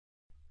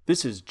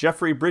This is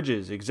Jeffrey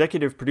Bridges,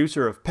 executive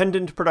producer of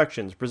Pendant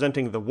Productions,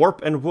 presenting The Warp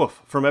and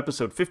Woof from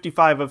episode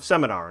 55 of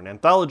Seminar, an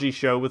anthology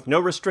show with no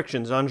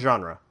restrictions on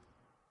genre.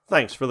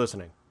 Thanks for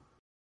listening.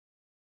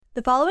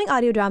 The following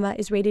audio drama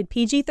is rated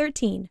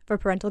PG-13 for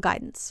parental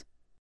guidance.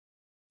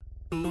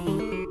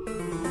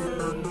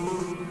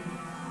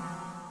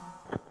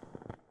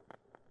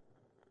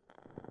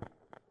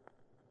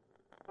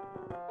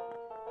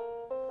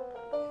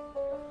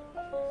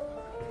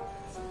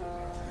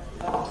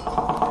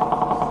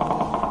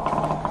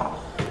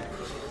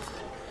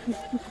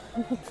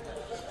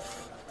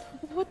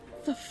 What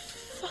the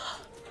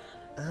fuck?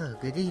 Oh,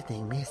 good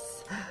evening,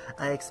 miss.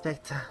 I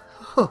expect...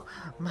 oh,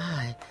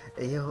 my.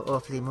 You're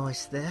awfully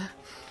moist there.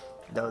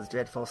 Those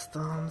dreadful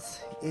storms.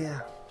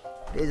 Here,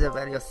 please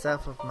avail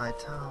yourself of my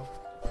towel.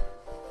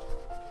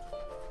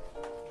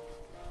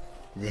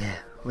 There,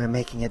 we're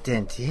making a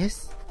dent,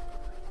 yes?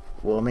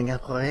 Warming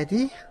up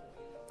already?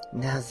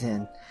 Now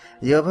then,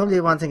 you're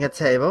probably wanting a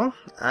table.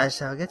 I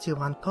shall get you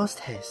one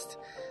post-haste.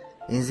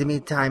 In the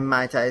meantime,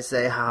 might I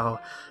say how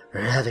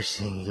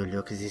ravishing you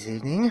look this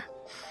evening?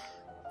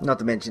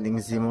 Not mentioning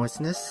the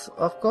moistness,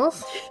 of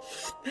course.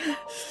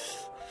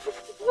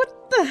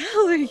 What the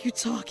hell are you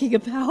talking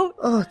about?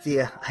 Oh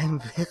dear, I'm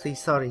very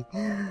sorry.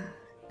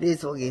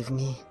 Please forgive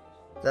me.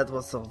 That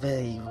was so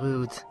very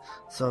rude,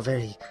 so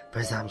very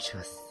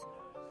presumptuous.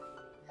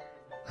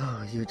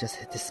 Oh, you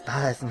just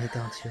despise me,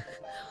 don't you?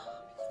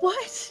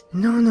 What?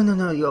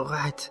 No, you're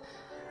right.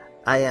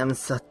 I am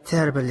so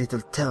terrible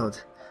little toad.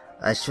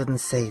 I shouldn't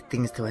say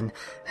things to an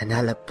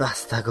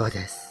alabaster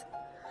goddess.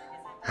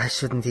 I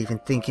shouldn't even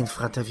think in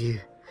front of you.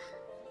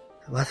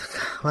 What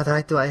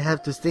right do I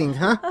have to think,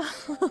 huh?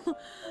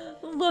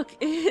 Look,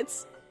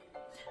 it's...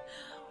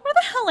 Where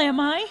the hell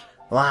am I?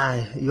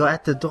 Why, you're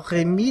at the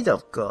Doremide,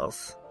 of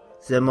course.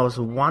 The most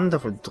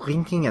wonderful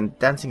drinking and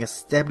dancing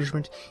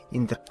establishment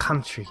in the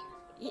country.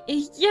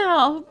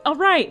 Yeah,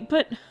 alright,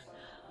 but...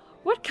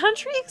 What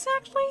country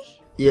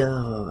exactly?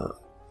 You're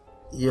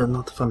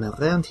not from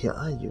around here,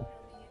 are you?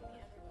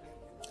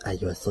 Are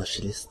you a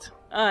socialist?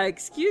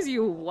 Excuse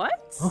you,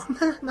 what?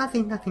 Oh,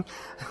 nothing.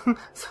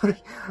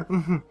 Sorry.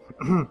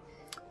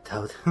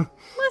 Toad.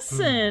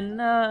 Listen,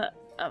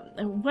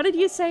 what did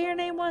you say your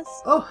name was?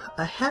 Oh,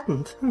 I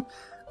hadn't.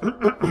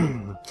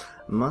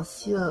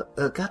 Monsieur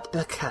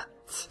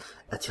Gatbercat,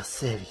 at your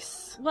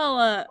service.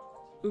 Well,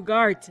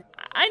 Ugart,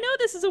 I know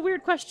this is a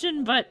weird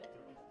question, but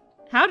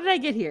how did I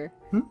get here?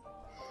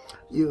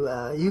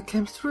 You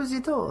came through the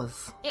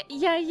doors.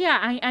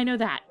 Yeah, I know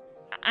that.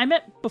 I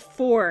meant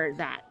before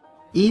that.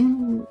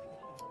 In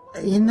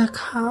a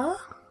car?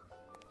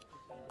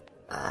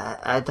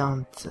 I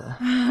don't...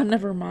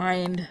 Never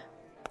mind.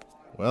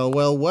 Well,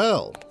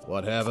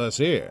 what have us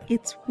here?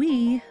 It's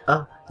we.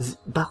 Oh, the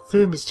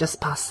bathroom is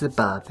just past the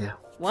bar there.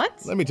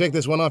 What? Let me take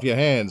this one off your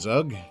hands,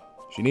 Ugg.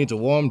 She needs a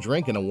warm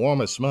drink and a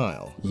warmer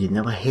smile. You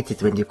know I hate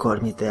it when you call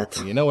me that.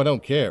 You know I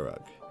don't care,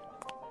 Ugg.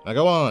 Now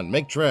go on,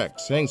 make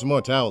tracks, hang some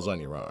more towels on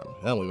your arm.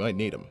 Hell, we might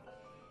need them.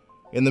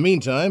 In the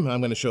meantime, I'm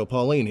going to show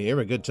Pauline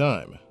here a good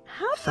time.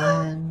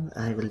 Fine,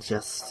 I will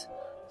just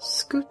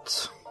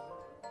scoot.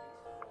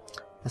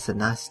 That's a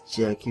nice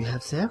jerk you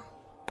have there.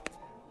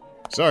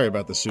 Sorry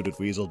about the suited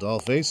weasel,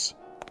 dollface.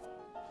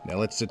 Now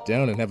let's sit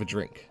down and have a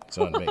drink. It's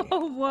on me.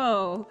 Oh,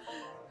 whoa.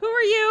 Who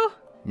are you?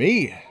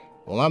 Me?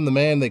 Well, I'm the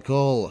man they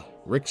call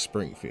Rick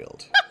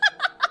Springfield.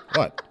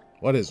 What?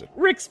 What is it?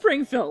 Rick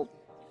Springfield.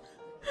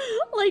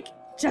 Like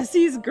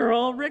Jesse's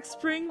girl, Rick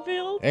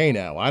Springfield? Hey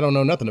now, I don't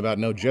know nothing about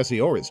no Jesse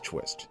or his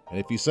twist. And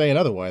if you saying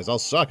otherwise, I'll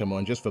sock him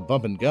on just for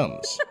bumping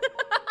gums.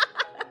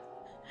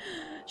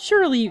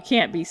 Surely you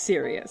can't be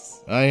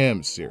serious. I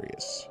am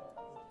serious.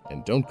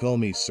 And don't call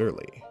me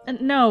Surly.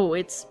 No,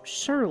 it's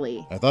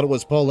Shirley. I thought it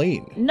was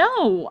Pauline.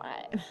 No,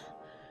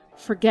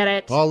 forget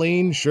it.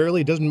 Pauline,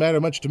 Shirley, doesn't matter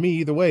much to me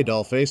either way,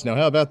 dollface. Now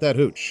how about that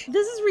hooch?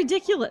 This is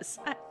ridiculous.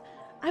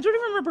 I don't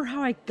even remember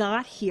how I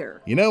got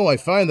here. You know, I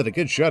find that a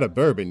good shot of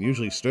bourbon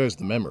usually stirs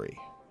the memory.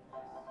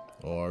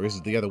 Or is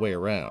it the other way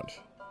around?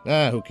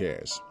 Who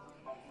cares?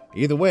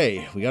 Either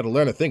way, we gotta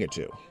learn a thing or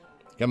two.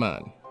 Come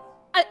on.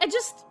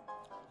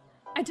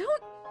 I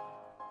don't...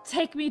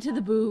 Take me to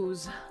the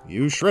booze.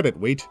 You shred it,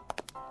 Wheat.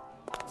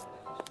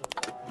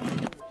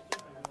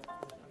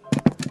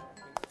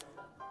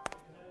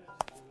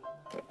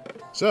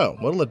 So,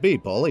 what'll it be,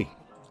 Paulie?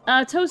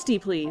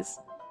 Toasty, please.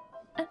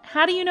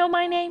 How do you know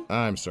my name?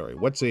 I'm sorry,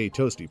 what's a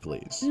toasty,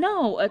 please?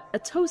 No, a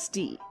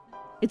toasty.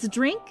 It's a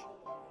drink.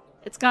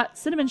 It's got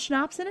cinnamon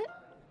schnapps in it.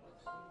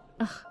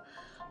 Ugh.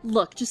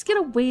 Look, just get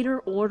a waiter,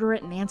 order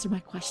it, and answer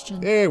my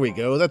question. There we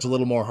go, that's a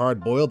little more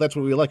hard-boiled. That's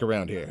what we like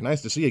around here.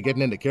 Nice to see you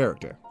getting into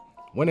character.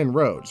 When in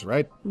Rhodes,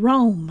 right?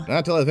 Rome.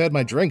 Not till I've had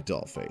my drink,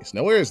 dollface.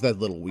 Now where's that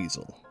little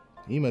weasel?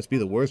 He must be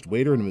the worst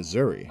waiter in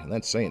Missouri, and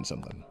that's saying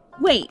something.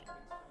 Wait,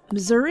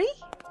 Missouri?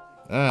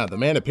 Ah, the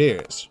man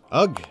appears.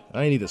 Ugh,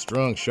 I need a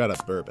strong shot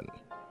of bourbon.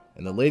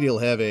 And the lady'll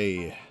have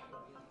a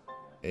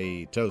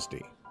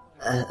toasty.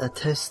 A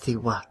toasty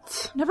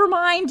what? Never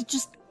mind,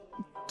 just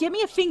give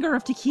me a finger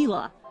of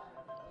tequila.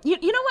 You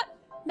know what?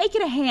 Make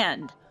it a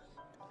hand.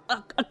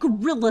 A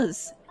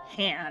gorilla's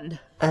hand.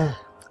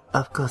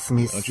 Of course,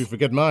 miss. Don't you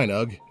forget mine,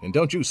 Ugg. And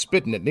don't you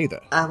spit in it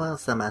neither. How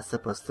else am I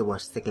supposed to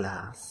wash the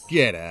glass?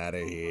 Get out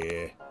of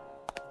here.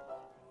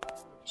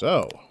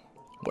 So,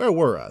 where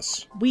were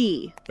us?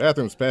 We.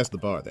 Bathroom's past the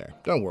bar there.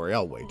 Don't worry,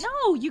 I'll wait.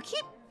 No, you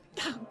keep...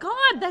 Oh,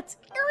 God, that's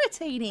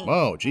irritating.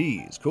 Oh,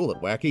 geez, cool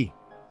it, wacky.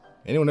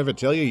 Anyone ever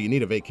tell you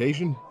need a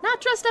vacation?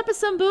 Not dressed up as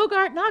some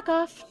Bogart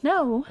knockoff,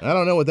 no. I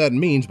don't know what that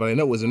means, but I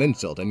know it was an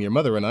insult, and your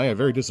mother and I are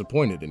very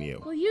disappointed in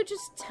you. Will you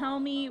just tell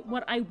me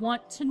what I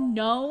want to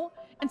know?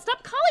 And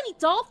stop calling me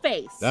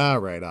Dollface. All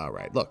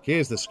right. Look,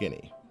 here's the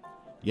skinny.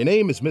 Your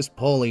name is Miss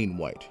Pauline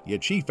White. You're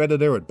chief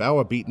editor at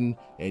Bauer Beaton,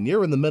 and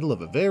you're in the middle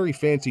of a very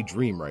fancy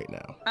dream right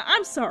now.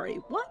 I'm sorry,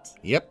 what?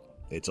 Yep,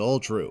 it's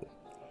all true.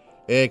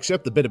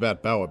 Except the bit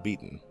about Bauer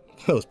Beaton.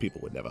 Those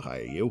people would never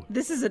hire you.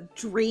 This is a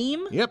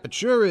dream? Yep, it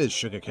sure is,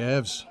 sugar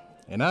calves.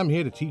 And I'm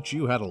here to teach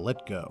you how to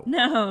let go.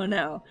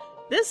 No.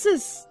 This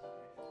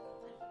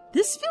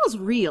feels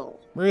real.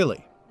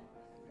 Really?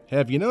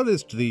 Have you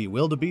noticed the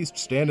wildebeest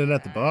standing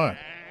at the bar?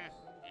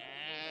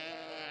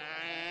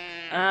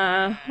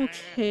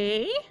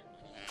 Okay.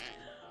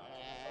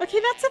 Okay,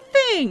 that's a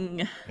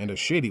thing. And a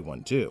shady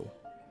one, too.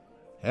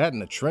 Hat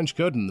and a trench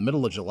coat in the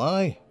middle of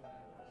July?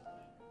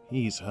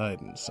 He's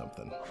hiding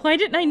something. Why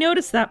didn't I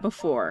notice that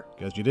before?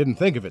 Because you didn't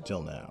think of it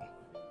till now.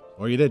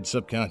 Or you did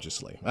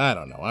subconsciously. I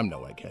don't know, I'm no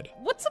egghead.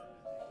 What's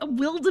a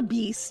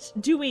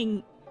wildebeest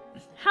doing?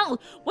 Hell,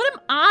 what am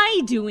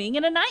I doing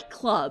in a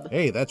nightclub?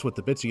 Hey, that's what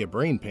the bits of your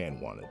brain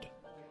pan wanted.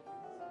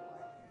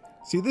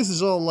 See, this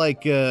is all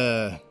like,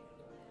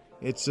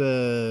 it's,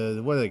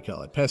 what do they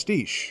call it?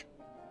 Pastiche.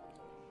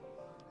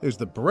 There's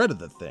the bread of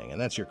the thing, and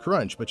that's your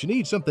crunch, but you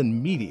need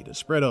something meaty to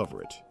spread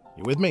over it.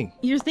 You with me?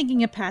 You're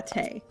thinking of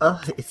pate.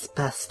 Oh, it's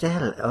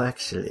pastel,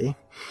 actually.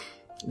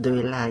 Do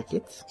you like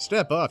it?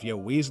 Step off, you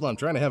weasel. I'm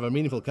trying to have a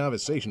meaningful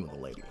conversation with a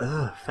lady.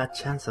 Oh, fat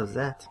chance of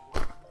that.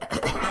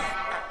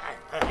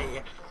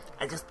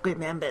 I just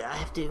remember I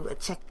have to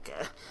check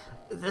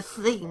the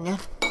thing.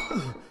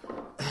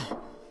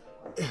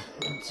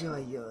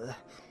 Enjoy your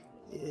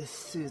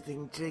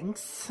soothing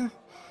drinks.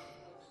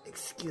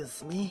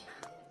 Excuse me.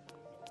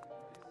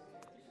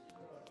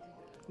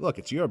 Look,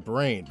 it's your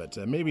brain, but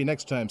maybe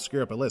next time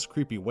scare up a less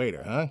creepy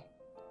waiter, huh?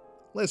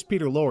 Less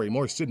Peter Lorre,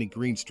 more Sidney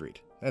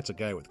Greenstreet. That's a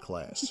guy with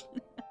class.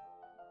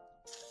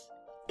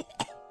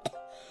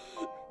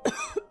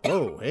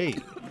 Oh, hey.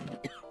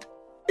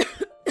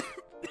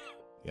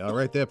 You all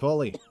right there,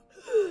 Paulie?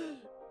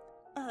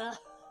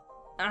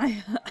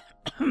 I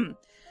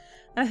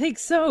think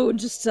so.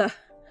 Just, went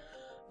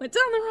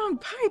down the wrong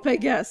pipe, I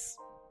guess.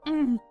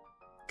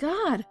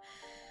 God,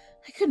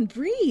 I couldn't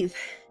breathe.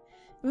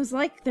 It was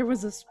like there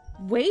was this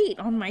weight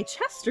on my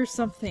chest or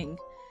something.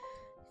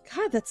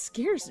 God, that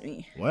scares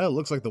me. Well,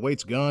 looks like the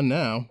weight's gone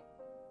now.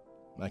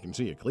 I can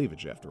see your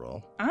cleavage, after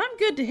all. I'm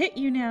good to hit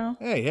you now.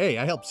 Hey,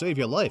 I helped save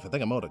your life. I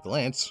think I'm owed a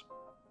glance.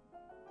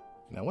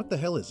 Now, what the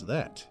hell is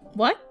that?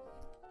 What?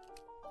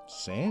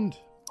 Sand?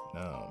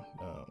 No.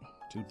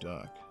 Too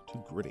dark.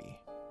 Too gritty.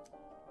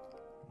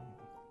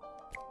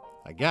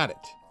 I got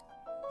it.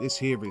 This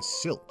here is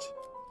silt.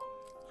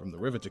 From the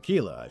River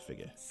Tequila, I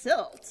figure.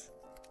 Silt?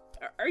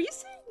 Are you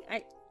saying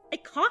I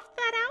coughed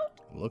that out?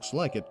 Looks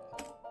like it.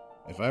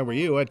 If I were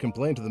you, I'd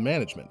complain to the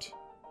management.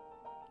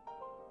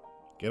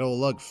 Get old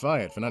Lug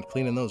fired for not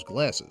cleaning those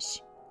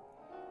glasses.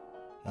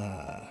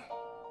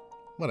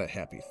 What a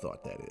happy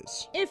thought that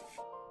is. If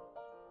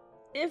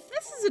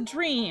this is a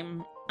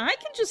dream, I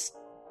can just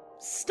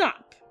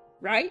stop,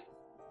 right?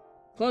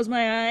 Close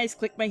my eyes,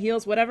 click my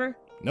heels, whatever?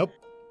 Nope.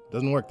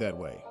 Doesn't work that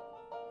way.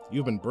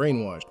 You've been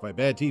brainwashed by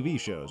bad TV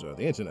shows or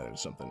the internet or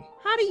something.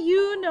 How do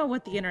you know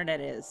what the internet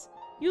is?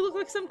 You look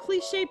like some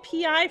cliche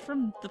PI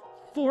from the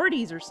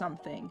 40s or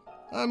something.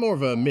 I'm more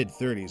of a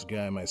mid-30s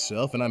guy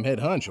myself, and I'm head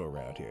honcho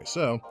around here,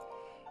 so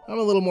I'm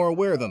a little more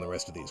aware than the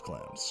rest of these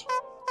clowns.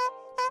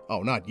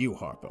 Oh, not you,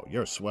 Harpo.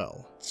 You're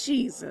swell.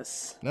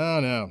 Jesus.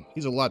 No.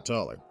 He's a lot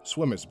taller.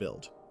 Swimmer's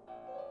build.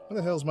 Where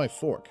the hell's my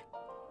fork?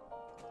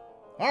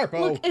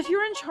 Harpo! Look, if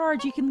you're in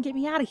charge, you can get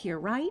me out of here,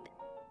 right?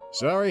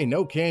 Sorry,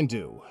 no can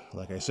do.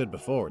 Like I said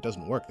before, it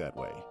doesn't work that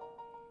way.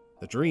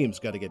 The dream's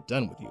got to get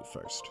done with you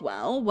first.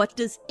 Well, what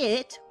does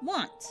it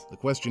want? The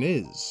question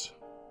is,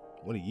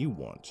 what do you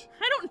want?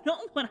 I don't know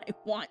what I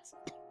want.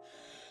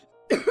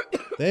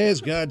 There's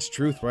God's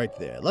truth right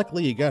there.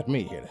 Luckily, you got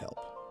me here to help.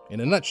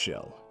 In a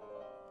nutshell,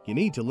 you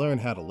need to learn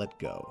how to let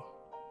go.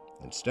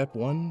 And step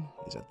one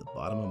is at the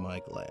bottom of my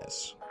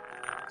glass.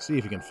 See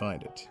if you can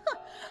find it. How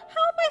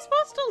am I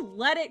supposed to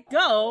let it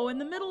go in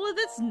the middle of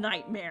this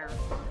nightmare?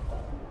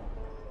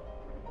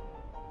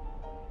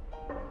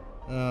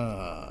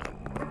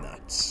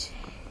 Nuts.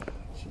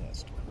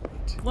 Just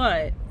great.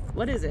 What?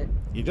 What is it?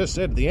 You just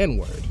said the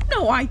N-word.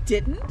 No, I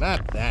didn't.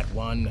 Not that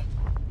one.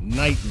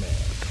 Nightmare.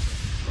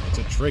 It's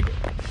a trigger.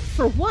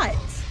 For what?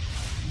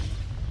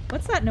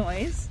 What's that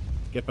noise?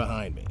 Get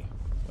behind me.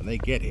 When they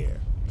get here,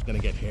 it's gonna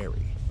get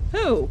hairy.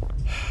 Who?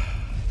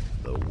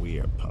 The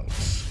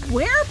Weirpunks.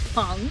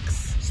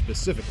 Weirpunks?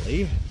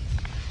 Specifically,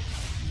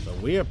 the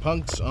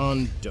Weirpunks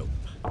on dope.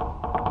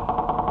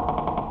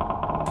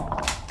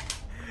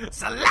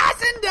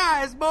 Slice and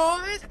dice,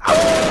 boys!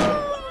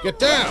 Oh! Get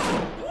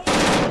down!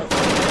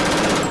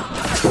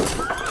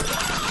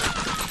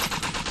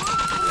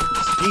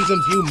 Skis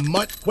and you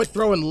mutt, quit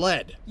throwing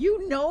lead.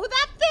 You know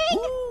that thing?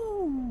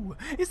 Ooh,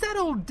 is that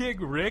old Dick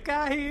Rick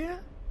I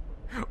hear?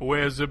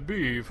 Where's the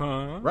beef,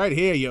 huh? Right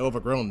here, you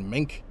overgrown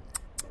mink.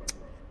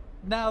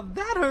 Now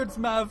that hurts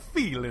my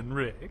feeling,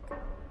 Rick.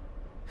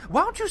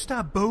 Why don't you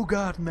stop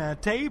bogarting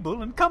that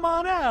table and come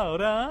on out,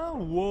 huh,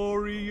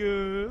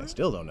 warrior? I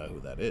still don't know who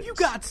that is. You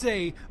got,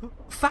 say,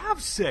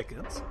 5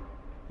 seconds,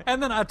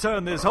 and then I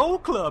turn this whole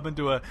club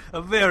into a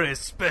very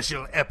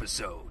special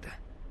episode.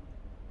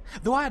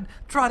 Though I'd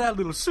try that a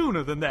little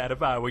sooner than that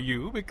if I were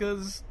you,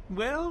 because,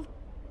 well,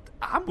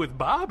 I'm with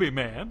Bobby,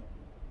 man.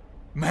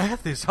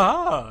 Math is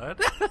hard.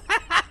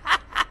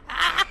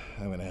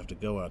 I'm gonna have to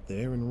go out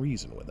there and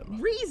reason with him.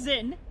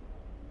 Reason?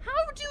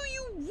 How do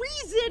you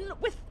reason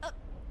with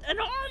an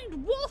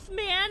armed wolf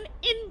man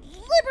in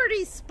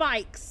Liberty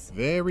Spikes?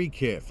 Very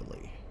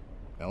carefully.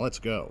 Now let's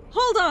go.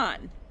 Hold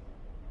on.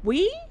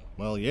 We?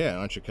 Well, yeah,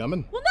 aren't you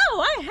coming? Well,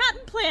 no, I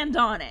hadn't planned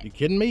on it. You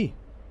kidding me?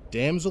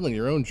 Damsel in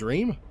your own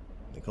dream?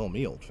 They call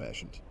me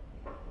old-fashioned.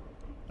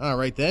 All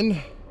right,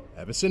 then.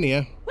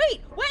 Abyssinia.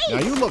 Wait! Now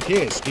you look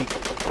here, Ski.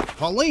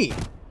 Pauline!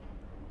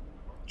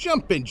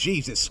 Jumpin'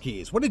 Jesus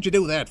skis. What did you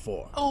do that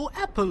for? Oh,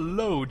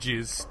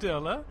 apologies,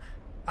 Stella.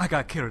 I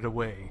got carried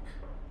away.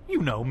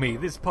 You know me,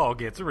 this paw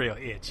gets real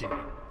itchy.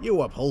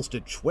 You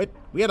upholstered twit.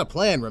 We had a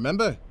plan,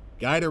 remember?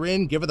 Guide her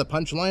in, give her the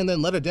punchline,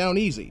 then let her down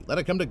easy. Let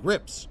her come to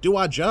grips. Do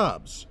our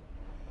jobs.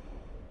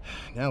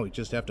 Now we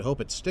just have to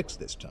hope it sticks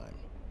this time.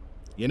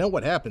 You know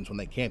what happens when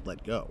they can't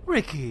let go.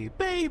 Ricky,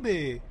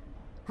 baby,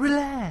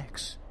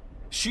 relax.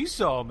 She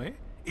saw me.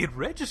 It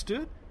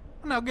registered.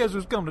 Now guess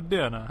who's come to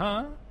dinner,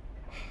 huh?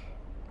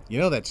 You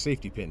know that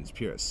safety pin's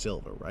pure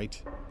silver,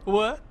 right?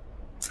 What?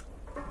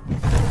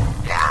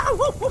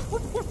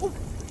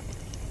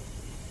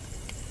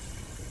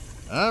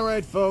 All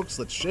right, folks,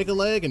 let's shake a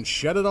leg and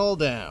shut it all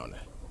down.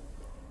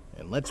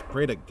 And let's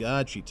pray to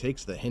God she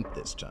takes the hint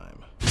this time.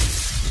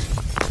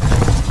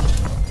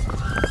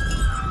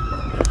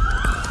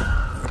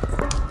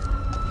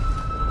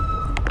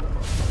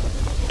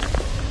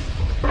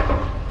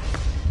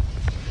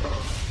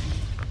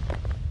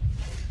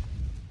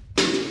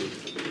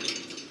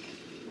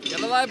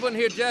 Got a live one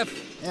here, Jeff.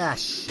 Ah,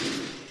 shit.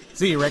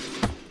 See you, Rick.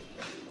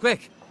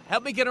 Quick,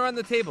 help me get her on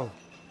the table.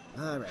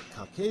 All right,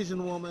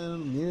 Caucasian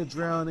woman, near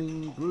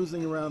drowning,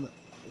 bruising around.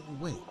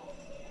 Wait,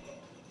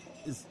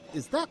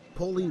 is that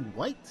Pauline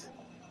White?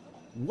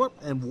 Warp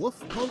and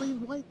Woof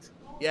Pauline White?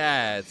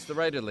 Yeah, it's the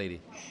writer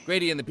lady.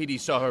 Grady and the PD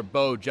saw her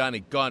beau, Johnny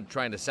Gaunt,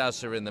 trying to souse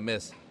her in the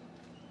mist.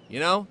 You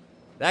know,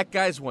 that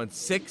guy's won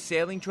 6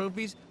 sailing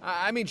trophies.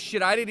 I mean,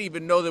 shit, I didn't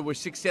even know there were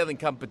 6 sailing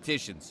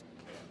competitions.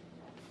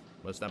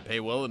 Must not pay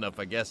well enough,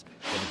 I guess,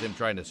 with him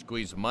trying to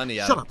squeeze money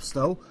out. Shut up,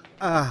 Stowe.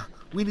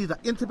 We need to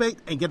intubate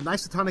and get an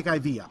isotonic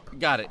IV up.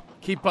 Got it.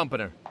 Keep pumping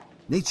her.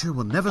 Nature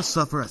will never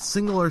suffer a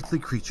single earthly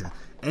creature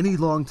any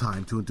long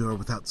time to endure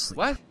without sleep.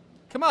 What?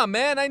 Come on,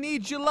 man, I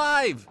need you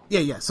live.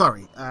 Yeah,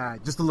 sorry.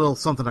 Just a little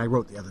something I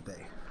wrote the other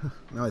day.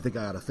 Now I think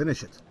I ought to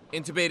finish it.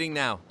 Intubating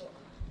now.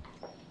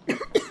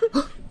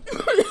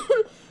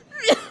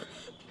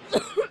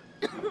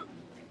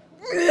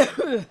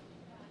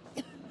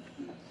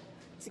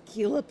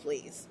 Tequila,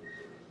 please.